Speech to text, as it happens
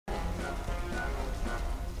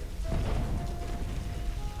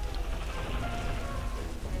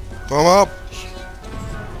Kom op.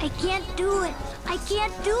 I can't do it. I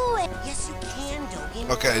can't do it. Yes, you can, Dogen.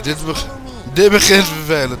 Oké, dit Follow me. begint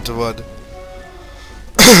vervelend te worden.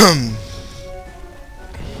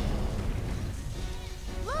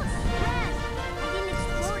 Look, Raz, I didn't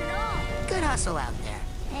explode at all. Good hustle out there.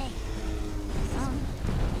 Hey,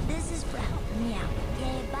 this is for helping me out.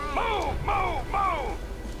 Okay, bye.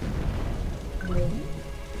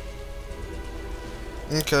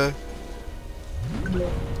 Oké.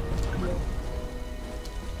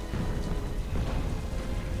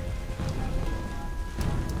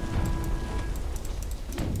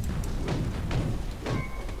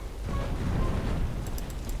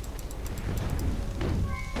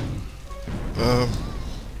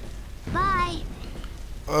 Bye.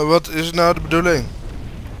 Wat is nou de bedoeling?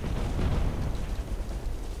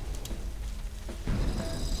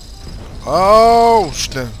 Oh,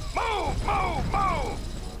 snel.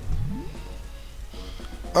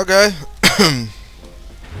 Oké.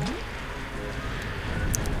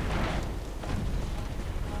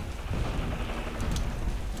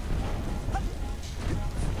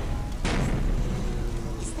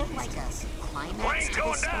 Is there like a climax to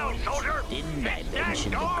this story? Didn't I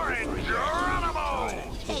mention the gopher yet?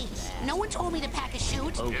 Hey, no one told me to pack a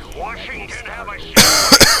chute. Oh, Washington have a shoot?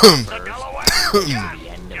 The Delaware? the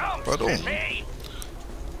end of Pardon. Hey,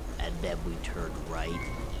 and then we turned right,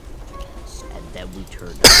 and then we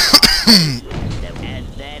turned left, and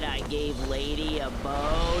then I gave Lady a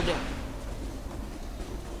bone.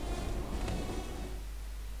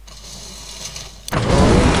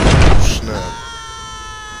 Snap.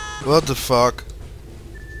 What the fuck?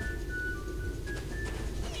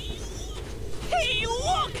 Hey,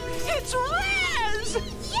 look! It's Raz!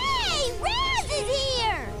 Yay! Raz is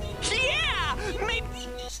here! Yeah! Maybe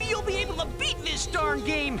you'll be able to beat this darn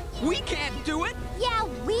game! We can't do it! Yeah,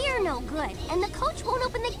 we're no good, and the coach won't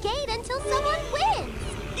open the gate until someone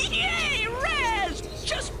wins. Yay, Raz!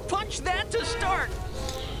 Just punch that to start!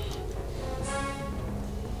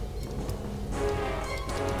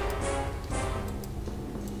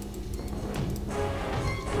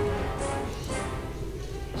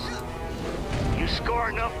 you score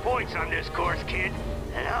enough points on this course, kid,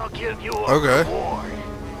 and I'll give you a Okay. reward.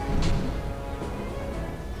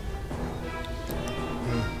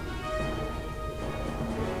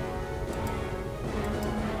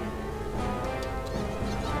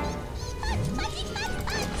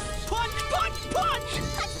 Punch, punch, punch!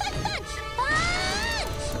 Hooray!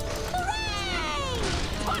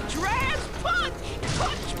 Punch, Raz! Punch!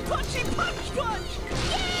 Punch, punchy, punch, punch!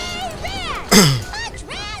 Yay, Raz! Punch,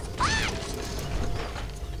 Raz, punch!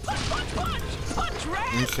 Punch, punch, punch! Punch,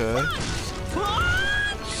 Raz! Okay.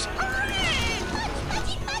 Punch! Hooray!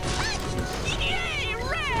 Punch, punch, punch! Yay,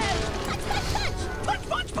 Raz! Punch, punch, punch! Punch,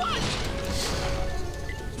 punch, punch!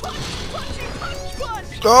 Punch, punchy, punch, punch!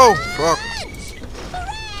 Oh, fuck.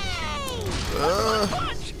 Hooray!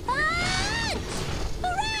 Punch! Punch!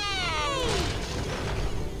 Hooray!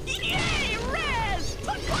 Yay, Raz!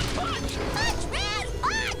 Punch, punch, punch! Punch, Raz,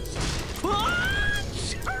 punch! Punch!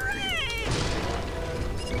 Hooray!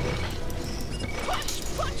 Punch,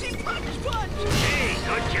 punchy, punch, punch! Hey,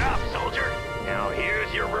 good job, soldier. Now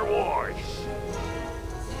here's your reward.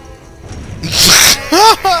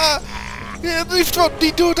 Ja,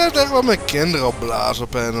 die doet het echt wel met kinderen opblazen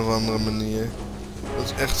op een of andere manier. Dat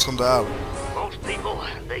is echt schandalig. Most people,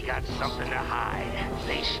 they got something to hide.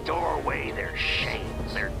 They store away their shame,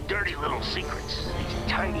 their dirty little secrets, these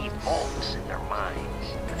tiny vaults in their minds.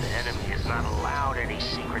 The enemy is not allowed any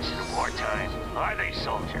secrets in wartime, are they,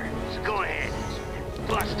 soldier? So go ahead and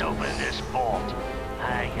bust open this vault.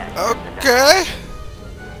 I got something to hide. Oké.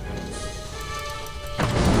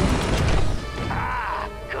 Ah,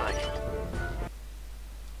 good.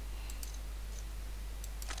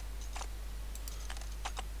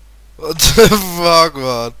 What the fuck,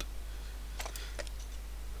 man?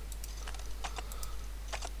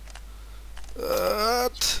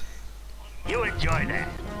 What? You enjoy that.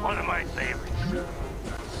 One of my favorites.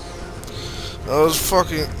 That was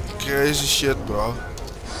fucking crazy shit, bro.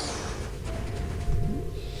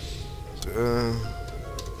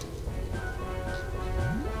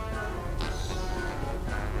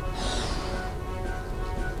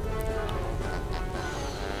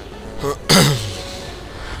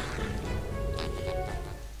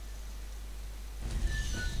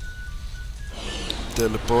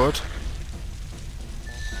 Teleport.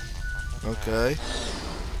 Oké.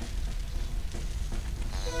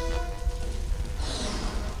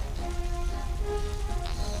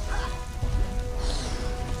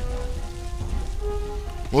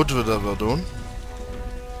 Moeten we dat wel doen?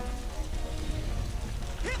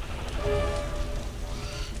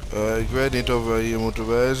 Ik weet niet of we hier moeten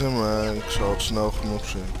wezen, maar ik zal het snel genoeg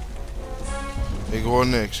zien. Ik hoor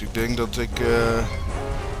niks. Ik denk dat ik...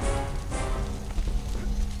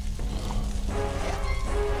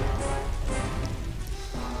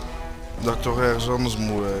 dat ik toch ergens anders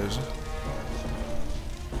moet wezen.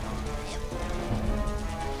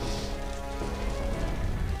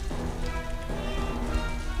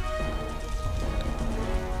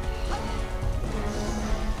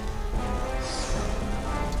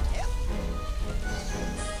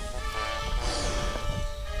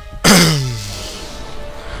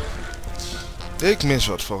 Ik mis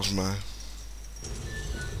wat volgens mij.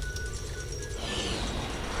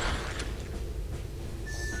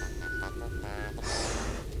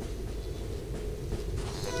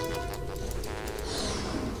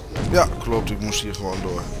 Ja, klopt. Ik moest hier gewoon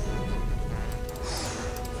door.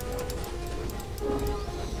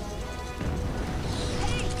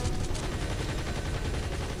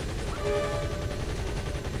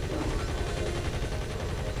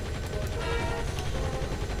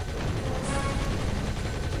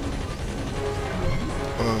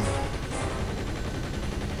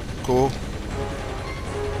 Cool.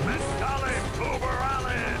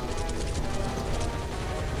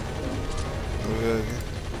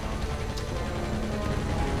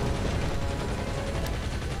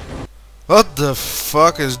 What the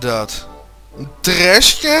fuck is dat? Een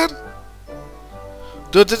trashcan?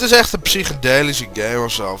 Dude, dit is echt een psychedelische game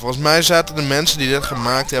ofzo. Volgens mij zaten de mensen die dit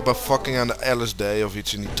gemaakt hebben fucking aan de LSD of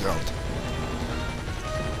iets in die trant.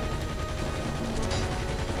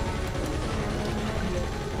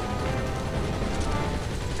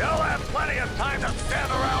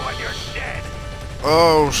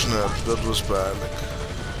 Oh snap, dat was pijnlijk.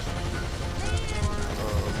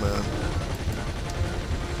 Oh man.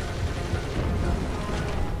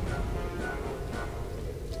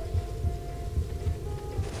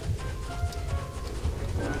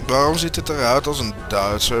 Waarom ziet het eruit als een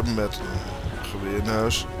Duitser met een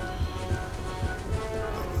geweerneus?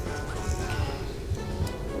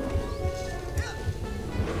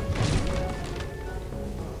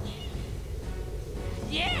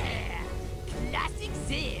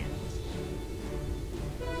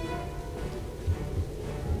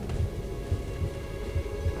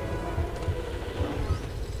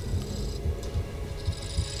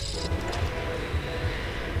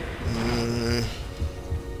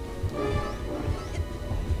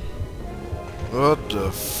 What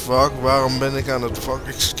the fuck? Waarom ben ik aan het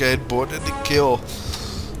fucking skateboarden in de kill?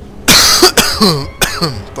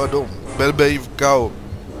 Pardon, ik ben een beetje verkouden.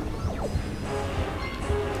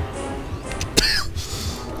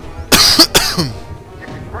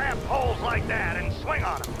 Grab poles like that and swing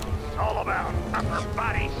on them. It's all about upper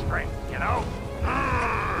body strength, you know?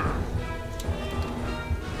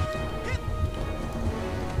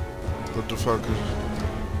 What the fuck is it?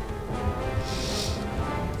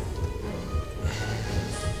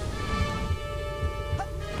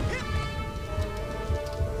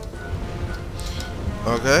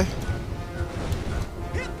 Okay.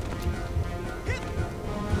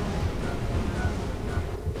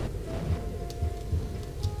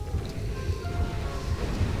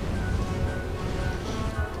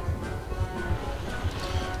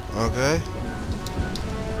 Okay.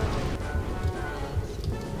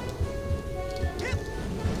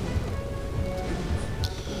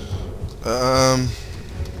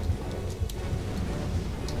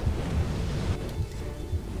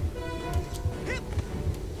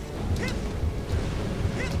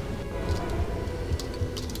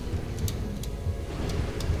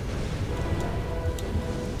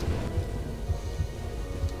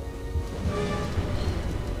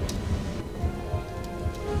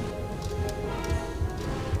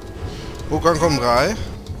 Hoe kan ik omdraaien?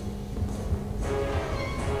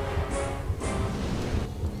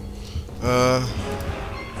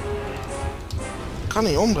 Ik kan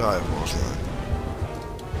niet omdraaien volgens mij.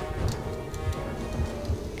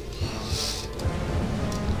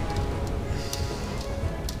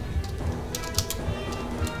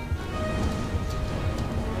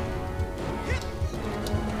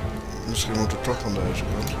 Misschien moet het toch van deze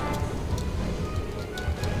kant.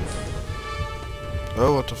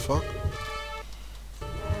 Oh, what the fuck?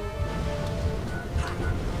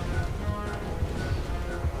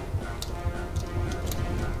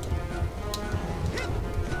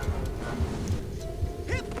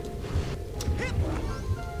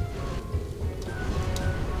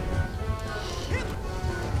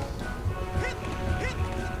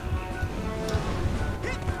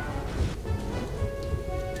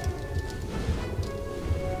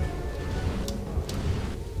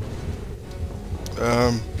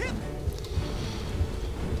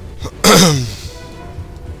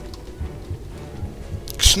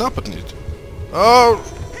 snap het niet. Oh,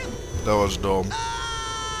 dat was dom.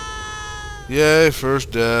 Yay,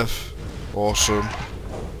 first death. Awesome.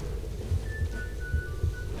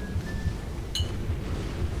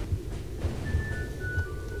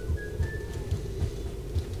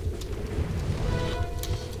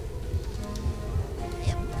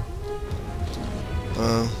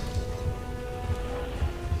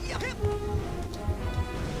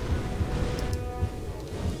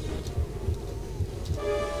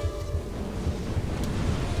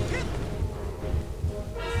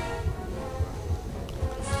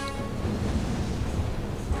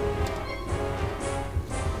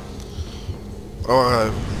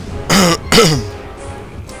 Alright.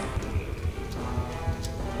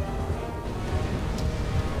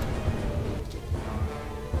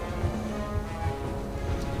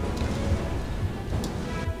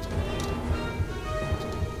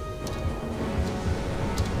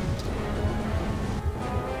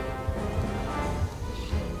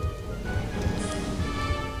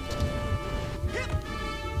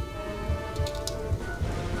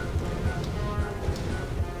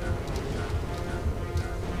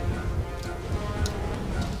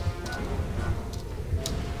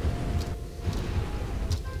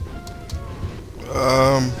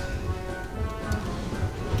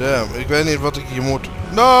 Damn, ik weet niet wat ik hier moet.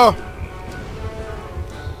 No!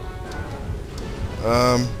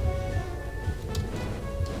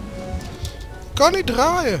 Kan niet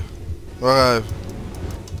draaien. Wacht even.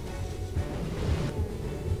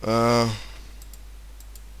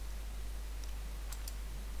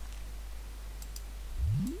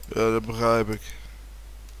 Ja, dat begrijp ik.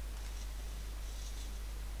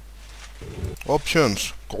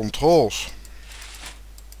 Options, controls.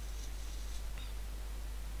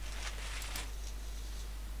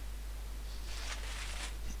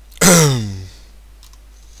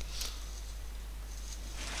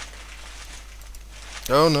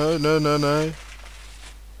 Oh nee, nee, nee, nee.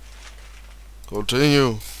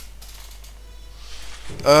 Continue.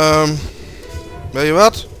 Weet je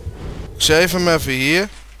wat? Ik save hem even hier.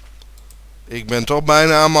 Ik ben toch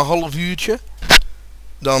bijna aan mijn half uurtje.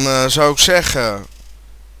 Dan zou ik zeggen,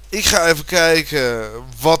 ik ga even kijken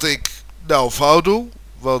wat ik nou fout doe.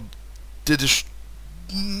 Want dit is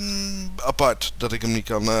apart dat ik hem niet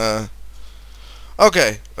kan.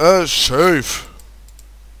 Oké, save.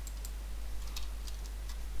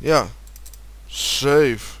 Ja,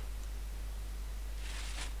 save.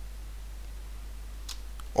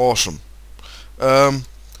 Awesome.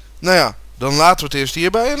 Nou ja, dan laten we het eerst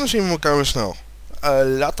hierbij en dan zien we elkaar weer snel.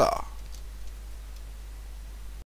 Later.